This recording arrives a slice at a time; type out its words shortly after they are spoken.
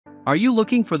Are you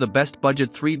looking for the best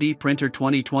budget 3D printer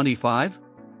 2025?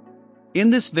 In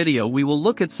this video we will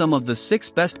look at some of the 6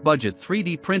 best budget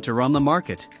 3D printer on the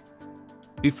market.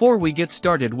 Before we get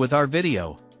started with our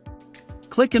video,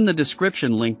 click in the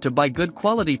description link to buy good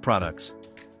quality products.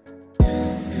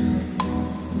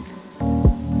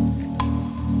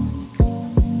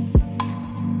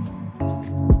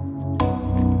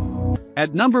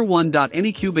 At number 1.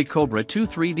 Anycubic Kobra 2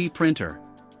 3D printer.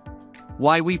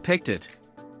 Why we picked it.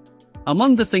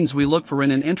 Among the things we look for in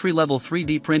an entry-level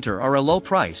 3D printer are a low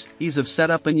price, ease of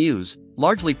setup and use,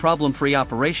 largely problem-free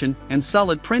operation, and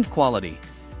solid print quality.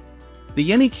 The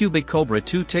Anycubic Kobra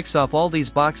 2 ticks off all these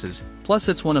boxes, plus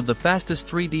it's one of the fastest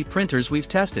 3D printers we've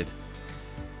tested.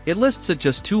 It lists at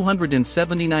just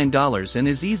 $279 and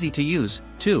is easy to use,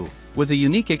 too, with a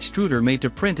unique extruder made to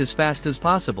print as fast as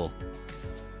possible.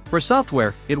 For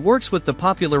software, it works with the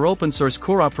popular open-source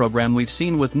Kobra program we've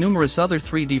seen with numerous other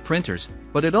 3D printers,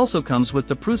 but it also comes with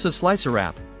the Prusa Slicer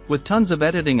app, with tons of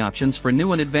editing options for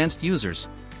new and advanced users.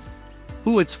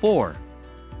 Who it's for.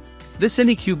 This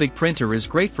Anycubic printer is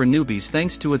great for newbies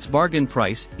thanks to its bargain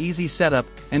price, easy setup,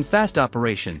 and fast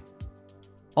operation.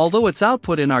 Although its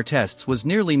output in our tests was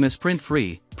nearly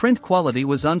misprint-free, print quality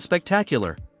was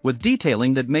unspectacular, with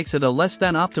detailing that makes it a less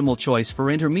than optimal choice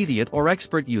for intermediate or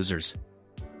expert users.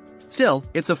 Still,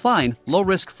 it's a fine,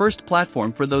 low-risk first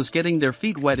platform for those getting their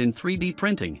feet wet in 3D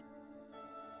printing.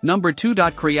 Number 2.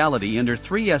 Creality Ender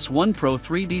 3S1 Pro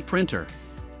 3D printer.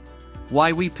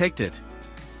 Why we picked it.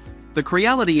 The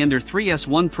Creality Ender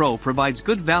 3S1 Pro provides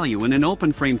good value in an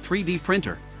open-frame 3D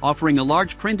printer, offering a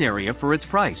large print area for its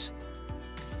price.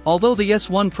 Although the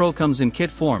S1 Pro comes in kit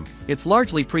form, it's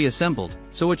largely pre-assembled,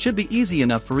 so it should be easy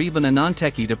enough for even a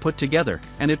non-techie to put together,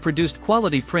 and it produced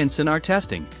quality prints in our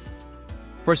testing.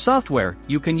 For software,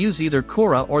 you can use either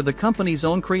Kobra or the company's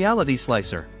own Creality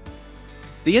Slicer.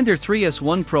 The Ender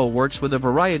 3S1 Pro works with a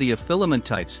variety of filament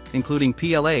types, including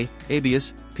PLA,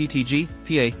 ABS, PTG,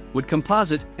 PA, wood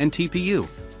composite, and TPU.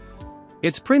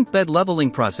 Its print bed leveling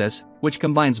process, which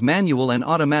combines manual and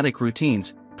automatic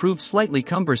routines, proved slightly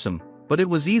cumbersome, but it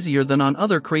was easier than on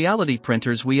other Creality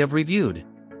printers we have reviewed.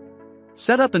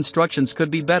 Setup instructions could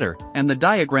be better, and the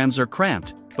diagrams are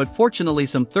cramped, but fortunately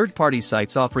some third-party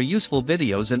sites offer useful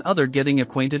videos and other getting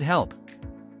acquainted help.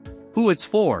 Who it's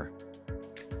for.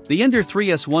 The Ender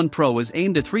 3S1 Pro is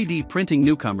aimed at 3D printing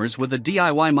newcomers with a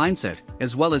DIY mindset,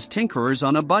 as well as tinkerers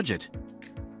on a budget.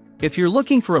 If you're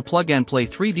looking for a plug-and-play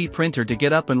 3D printer to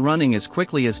get up and running as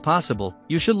quickly as possible,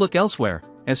 you should look elsewhere,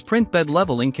 as print bed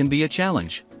leveling can be a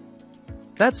challenge.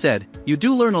 That said, you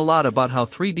do learn a lot about how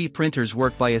 3D printers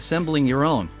work by assembling your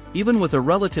own, even with a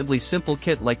relatively simple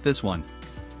kit like this one.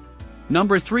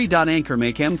 Number 3.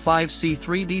 Anchormake M5C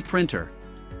 3D printer.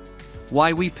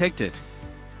 Why we picked it.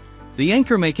 The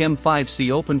Anchormake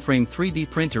M5C open-frame 3D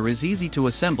printer is easy to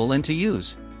assemble and to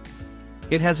use.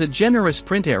 It has a generous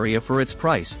print area for its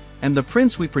price, and the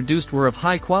prints we produced were of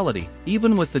high quality,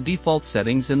 even with the default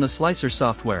settings in the Slicer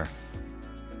software.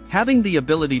 Having the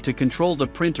ability to control the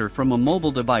printer from a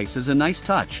mobile device is a nice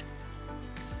touch.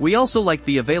 We also like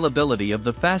the availability of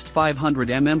the fast 500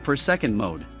 mm/s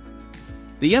mode.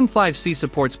 The M5C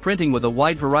supports printing with a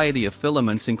wide variety of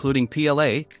filaments including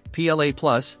PLA, PLA+,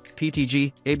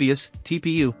 PTG, ABS,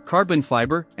 TPU, carbon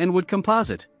fiber, and wood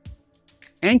composite.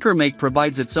 Anchormake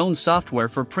provides its own software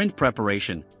for print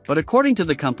preparation, but according to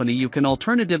the company you can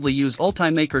alternatively use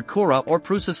Ultimaker Kobra or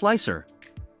Prusa Slicer.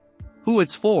 Who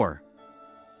it's for.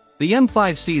 The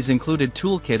M5C's included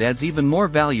toolkit adds even more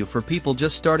value for people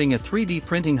just starting a 3D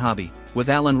printing hobby, with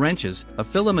Allen wrenches, a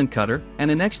filament cutter,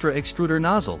 and an extra extruder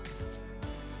nozzle.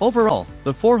 Overall,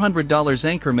 the $400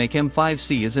 Anchormake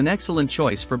M5C is an excellent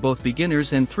choice for both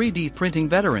beginners and 3D printing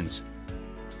veterans.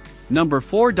 Number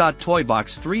 4.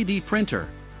 Toybox 3D printer.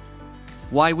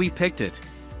 Why we picked it.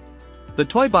 The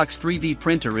Toybox 3D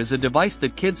printer is a device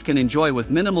that kids can enjoy with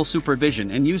minimal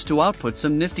supervision and use to output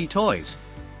some nifty toys.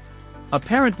 A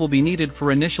parent will be needed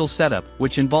for initial setup,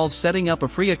 which involves setting up a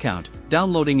free account,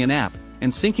 downloading an app,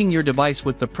 and syncing your device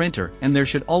with the printer, and there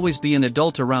should always be an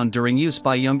adult around during use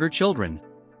by younger children.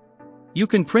 You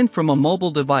can print from a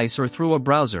mobile device or through a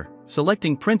browser,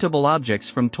 selecting printable objects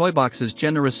from Toybox's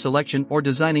generous selection or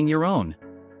designing your own.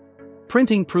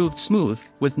 Printing proved smooth,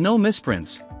 with no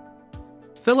misprints.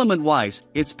 Filament-wise,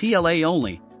 it's PLA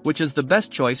only, which is the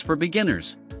best choice for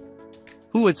beginners.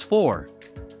 Who it's for.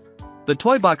 The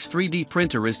Toybox 3D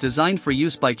printer is designed for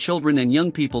use by children and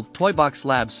young people. Toybox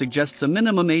Labs suggests a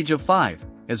minimum age of 5,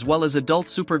 as well as adult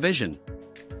supervision.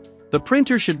 The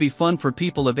printer should be fun for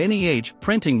people of any age.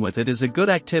 Printing with it is a good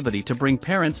activity to bring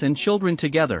parents and children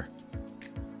together.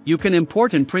 You can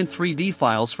import and print 3D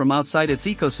files from outside its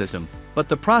ecosystem, but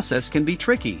the process can be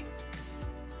tricky.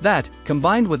 That,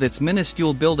 combined with its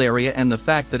minuscule build area and the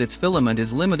fact that its filament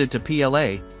is limited to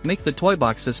PLA, make the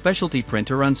Toybox a specialty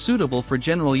printer unsuitable for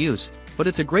general use, but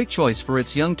it's a great choice for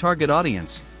its young target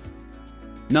audience.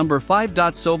 Number 5.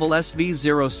 Soval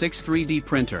SV06 3D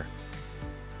Printer.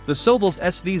 The Soval's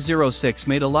SV06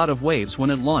 made a lot of waves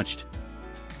when it launched.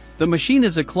 The machine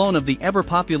is a clone of the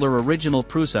ever-popular original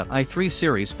Prusa i3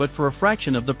 series but for a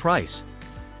fraction of the price.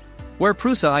 Where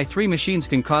Prusa i3 machines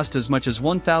can cost as much as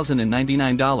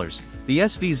 $1,099, the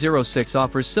SV06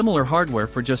 offers similar hardware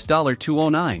for just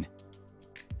 $209.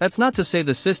 That's not to say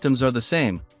the systems are the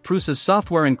same. Prusa's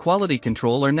software and quality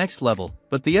control are next level,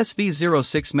 but the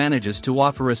SV06 manages to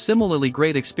offer a similarly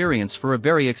great experience for a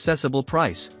very accessible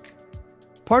price.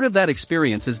 Part of that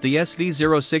experience is the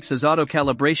SV06's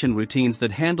auto-calibration routines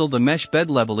that handle the mesh bed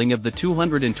leveling of the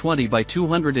 220 by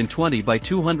 220 by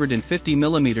 250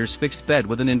 mm fixed bed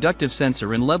with an inductive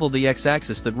sensor and level the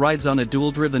X-axis that rides on a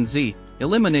dual-driven Z,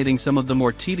 eliminating some of the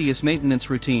more tedious maintenance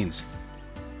routines.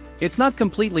 It's not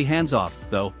completely hands-off,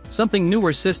 though. Something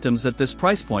newer systems at this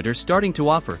price point are starting to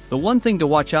offer. The one thing to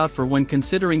watch out for when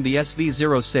considering the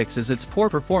SV06 is its poor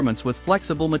performance with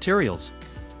flexible materials.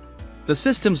 The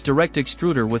system's direct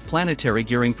extruder with planetary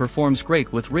gearing performs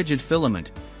great with rigid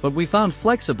filament, but we found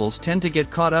flexibles tend to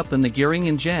get caught up in the gearing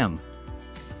and jam.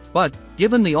 But,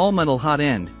 given the all-metal hot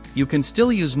end, you can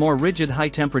still use more rigid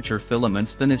high-temperature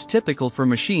filaments than is typical for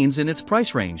machines in its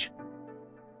price range.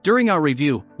 During our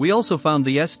review, we also found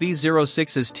the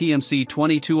SV06's TMC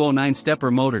 2209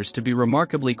 stepper motors to be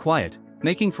remarkably quiet,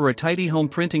 making for a tidy home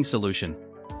printing solution.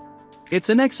 It's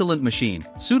an excellent machine,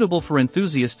 suitable for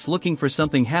enthusiasts looking for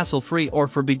something hassle-free or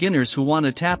for beginners who want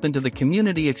to tap into the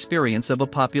community experience of a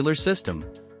popular system.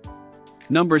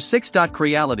 Number 6.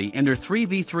 Creality Ender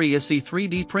 3v3 SE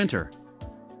 3D Printer.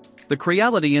 The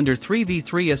Creality Ender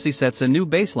 3v3 SE sets a new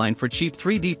baseline for cheap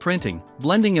 3D printing,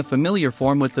 blending a familiar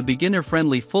form with the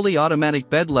beginner-friendly fully automatic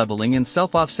bed leveling and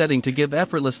self-offsetting to give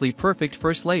effortlessly perfect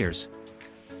first layers.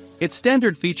 Its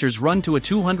standard features run to a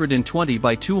 220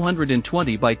 by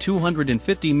 220 by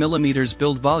 250 mm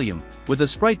build volume, with a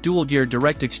Sprite dual-gear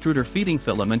direct extruder feeding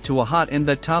filament to a hot end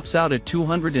that tops out at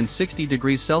 260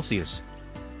 degrees Celsius.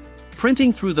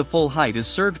 Printing through the full height is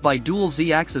served by dual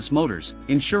Z-axis motors,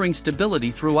 ensuring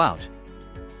stability throughout.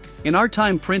 In our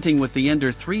time printing with the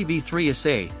Ender 3v3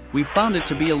 SA, we found it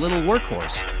to be a little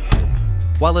workhorse.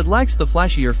 While it lacks the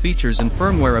flashier features and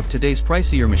firmware of today's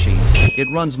pricier machines, it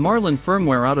runs Marlin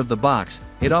firmware out of the box.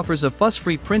 It offers a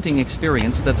fuss-free printing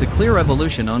experience that's a clear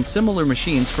evolution on similar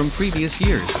machines from previous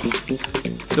years.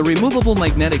 The removable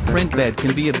magnetic print bed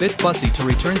can be a bit fussy to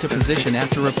return to position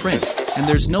after a print, and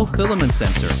there's no filament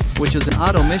sensor, which is an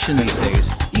auto mission these days,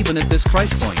 even at this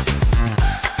price point.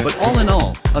 But all in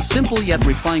all, a simple yet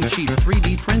refined cheap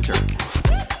 3D printer.